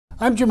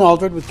I'm Jim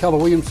Aldred with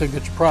KellerWilliams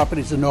Signature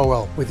Properties in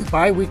Norwell with your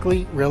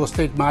bi-weekly real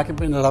estate market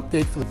minute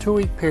update for the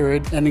 2-week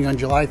period ending on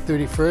July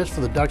 31st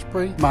for the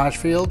Duxbury,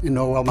 Marshfield, and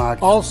Norwell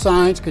market. All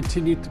signs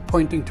continue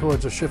pointing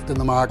towards a shift in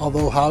the market,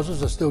 although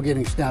houses are still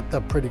getting snapped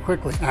up pretty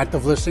quickly.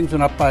 Active listings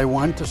went up by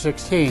 1 to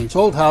 16.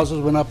 Sold houses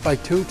went up by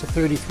 2 to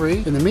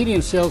 33, and the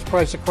median sales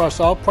price across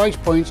all price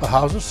points for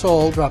houses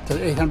sold dropped to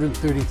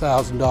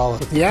 $830,000,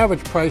 with the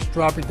average price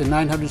dropping to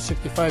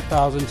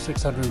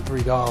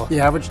 $965,603. The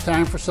average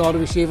time for seller to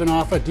receive an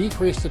offer decreased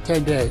to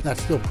 10 days.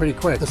 That's still pretty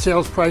quick. The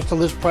sales price to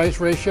list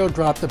price ratio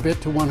dropped a bit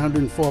to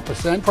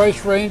 104%.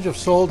 Price range of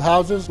sold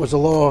houses was a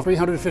low of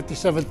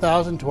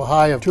 $357,000 to a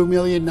high of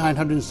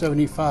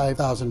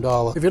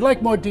 $2,975,000. If you'd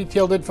like more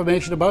detailed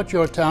information about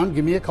your town,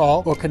 give me a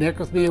call or connect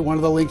with me at one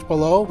of the links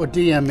below or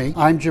DM me.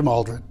 I'm Jim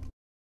Aldred.